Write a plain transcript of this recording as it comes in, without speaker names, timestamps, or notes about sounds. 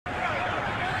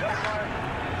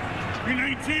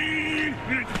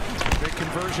Big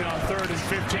conversion on 3rd and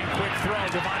 15. Quick throw.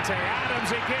 Davante Adams.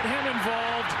 They get him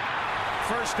involved.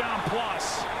 First down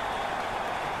plus.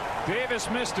 Davis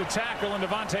missed a tackle, and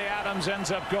Davante Adams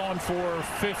ends up going for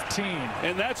 15.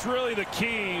 And that's really the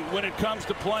key when it comes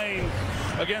to playing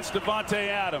against Davante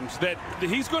Adams, that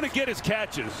he's going to get his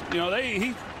catches. You know,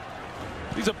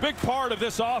 he's a big part of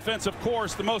this offense, of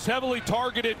course, the most heavily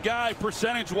targeted guy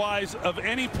percentage-wise of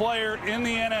any player in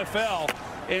the NFL.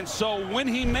 And so when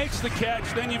he makes the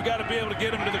catch, then you've got to be able to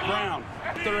get him to the ground.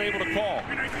 They're able to call.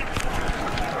 Quick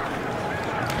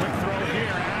throw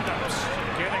here. Adams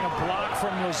getting a block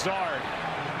from Lazard.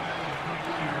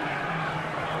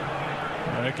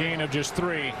 And a gain of just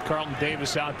 3. Carlton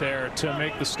Davis out there to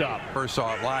make the stop. First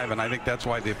saw it live, and I think that's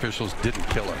why the officials didn't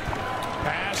kill it.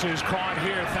 Pass is caught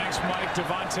here. Thanks, Mike.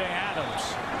 Davante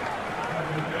Adams.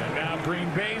 And now Green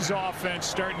Bay's offense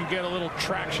starting to get a little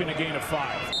traction, a gain of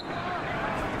 5.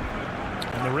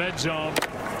 In the red zone,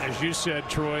 as you said,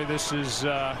 Troy, this is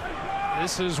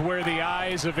where the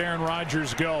eyes of Aaron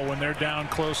Rodgers go when they're down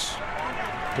close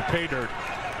to pay dirt.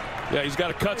 Yeah, he's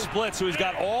got a cut split, so he's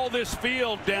got all this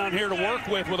field down here to work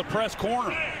with a press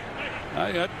corner.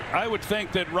 I would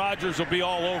think that Rodgers will be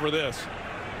all over this.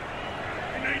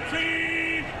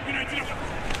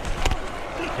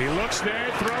 He looks there,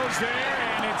 throws there,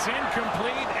 and it's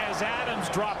incomplete as Adams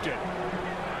dropped it.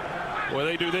 Well,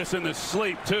 they do this in the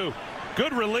sleep, too.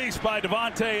 Good release by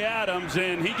Davante Adams,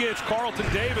 and he gets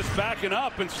Carlton Davis backing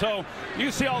up. And so you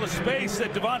can see all the space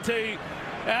that Davante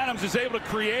Adams is able to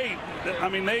create. I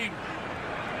mean, they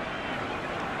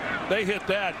hit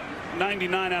that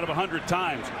 99 out of 100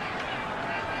 times.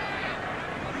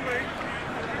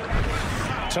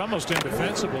 It's almost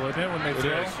indefensible, isn't it, when they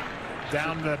throw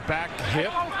down the back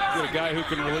hip? Get a guy who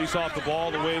can release off the ball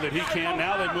the way that he can.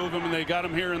 Now they move him, and they got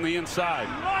him here in the inside.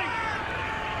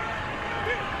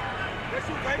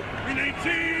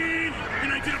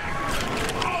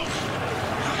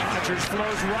 Rodgers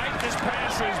flows right. This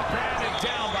pass is batted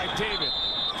down by David.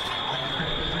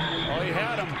 Well, he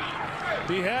had him.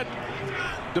 He had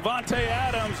Davante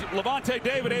Adams. Levante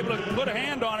David able to put a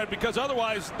hand on it, because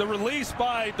otherwise the release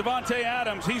by Davante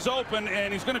Adams, he's open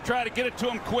and he's going to try to get it to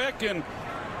him quick. And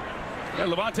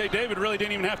Levante David really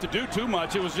didn't even have to do too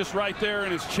much. It was just right there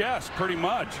in his chest pretty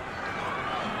much.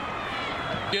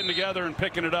 Getting together and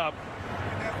picking it up.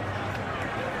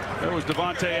 There was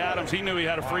Davante Adams. He knew he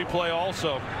had a free play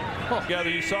also.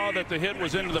 Together, you saw that the hit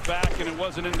was into the back and it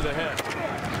wasn't into the head.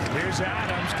 Here's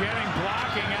Adams getting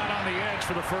blocking out on the edge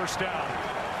for the first down.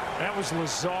 That was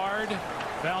Lazard.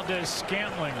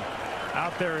 Valdez-Scantling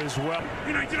out there as well.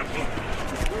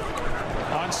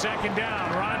 On second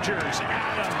down, Rodgers,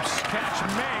 Adams, catch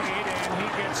made, and he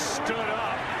gets stood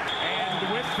up.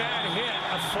 And with that hit,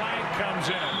 a flag comes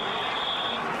in.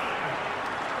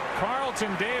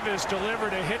 Carlton Davis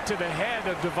delivered a hit to the head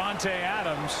of Davante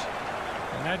Adams,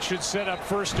 and that should set up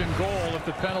 1st and goal if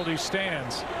the penalty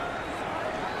stands.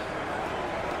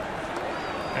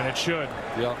 And it should.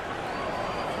 Yeah.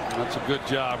 That's a good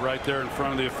job right there in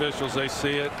front of the officials. They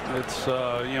see it. It's, you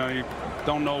know, you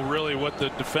don't know really what the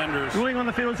defenders. Ruling on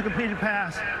the field is a completed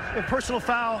pass. A personal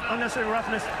foul, unnecessary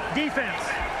roughness. Defense,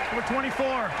 number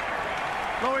 24.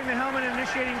 Lowering the helmet and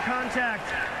initiating contact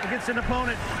against an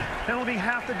opponent. Penalty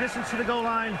half the distance to the goal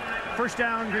line. First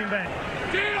down, Green Bay.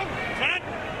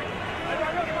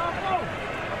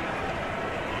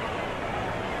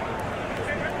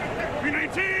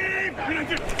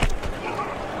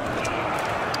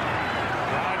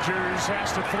 Rodgers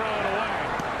has to throw it away.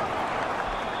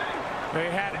 They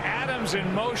had Adams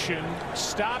in motion,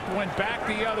 stopped, went back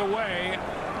the other way.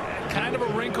 Kind of a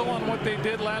wrinkle on what they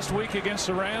did last week against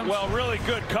the Rams. Well, really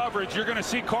good coverage. You're going to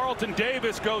see Carlton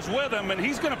Davis goes with him, and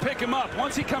he's going to pick him up.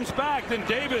 Once he comes back, then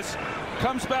Davis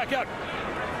comes back out.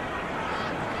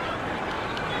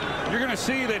 You're going to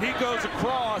see that he goes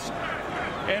across,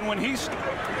 and when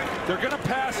they're going to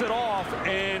pass it off,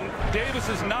 and Davis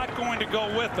is not going to go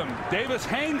with them. Davis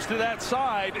hangs to that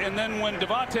side, and then when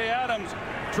Davante Adams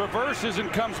traverses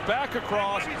and comes back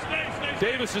across,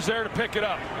 Davis is there to pick it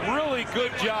up. Really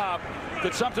good job.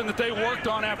 That's something that they worked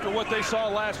on after what they saw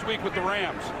last week with the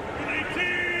Rams.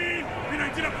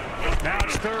 Now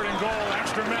it's 3rd and goal.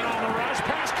 Extra men on the rush.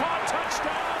 Pass caught.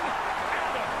 Touchdown.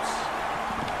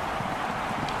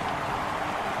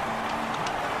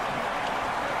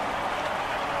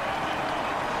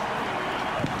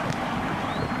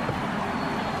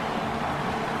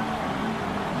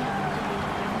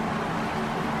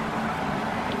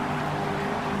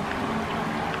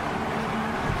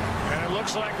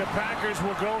 Looks like the Packers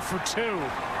will go for 2.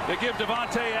 They give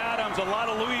Davante Adams a lot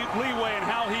of leeway in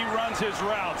how he runs his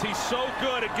routes. He's so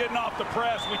good at getting off the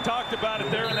press. We talked about it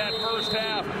there in that first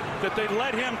half, that they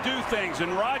let him do things.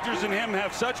 And Rodgers and him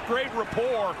have such great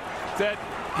rapport that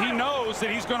he knows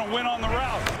that he's going to win on the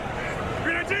route.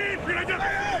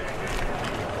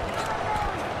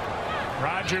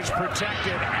 Rodgers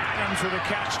protected. Adams with a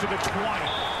catch to the 20.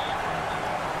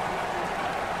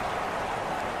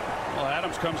 Well,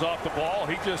 Adams comes off the ball.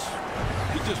 He just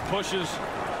pushes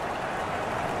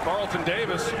Carlton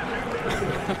Davis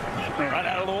right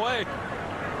out of the way.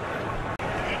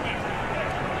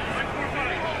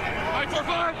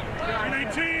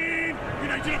 19.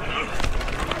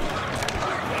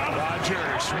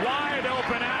 Rodgers wide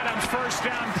open. Adams first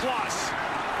down plus.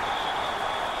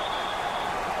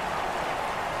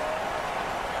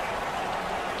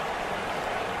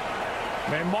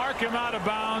 They mark him out of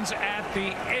bounds at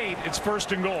the 8. It's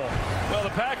first and goal. Well, the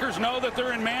Packers know that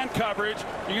they're in man coverage.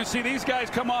 You can see these guys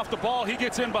come off the ball. He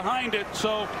gets in behind it.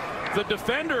 So the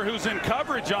defender who's in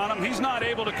coverage on him, he's not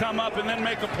able to come up and then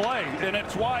make a play. And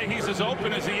it's why he's as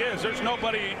open as he is. There's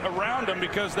nobody around him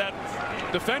because that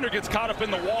defender gets caught up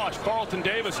in the wash. Carlton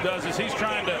Davis does as he's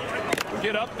trying to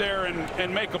get up there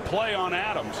and make a play on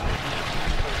Adams.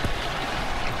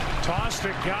 Toss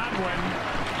to Godwin.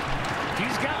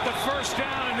 He's got the first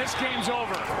down, and this game's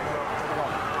over.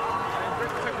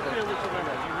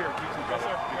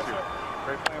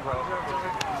 Great playing, bro.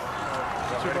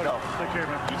 Take care,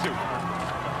 man. You too.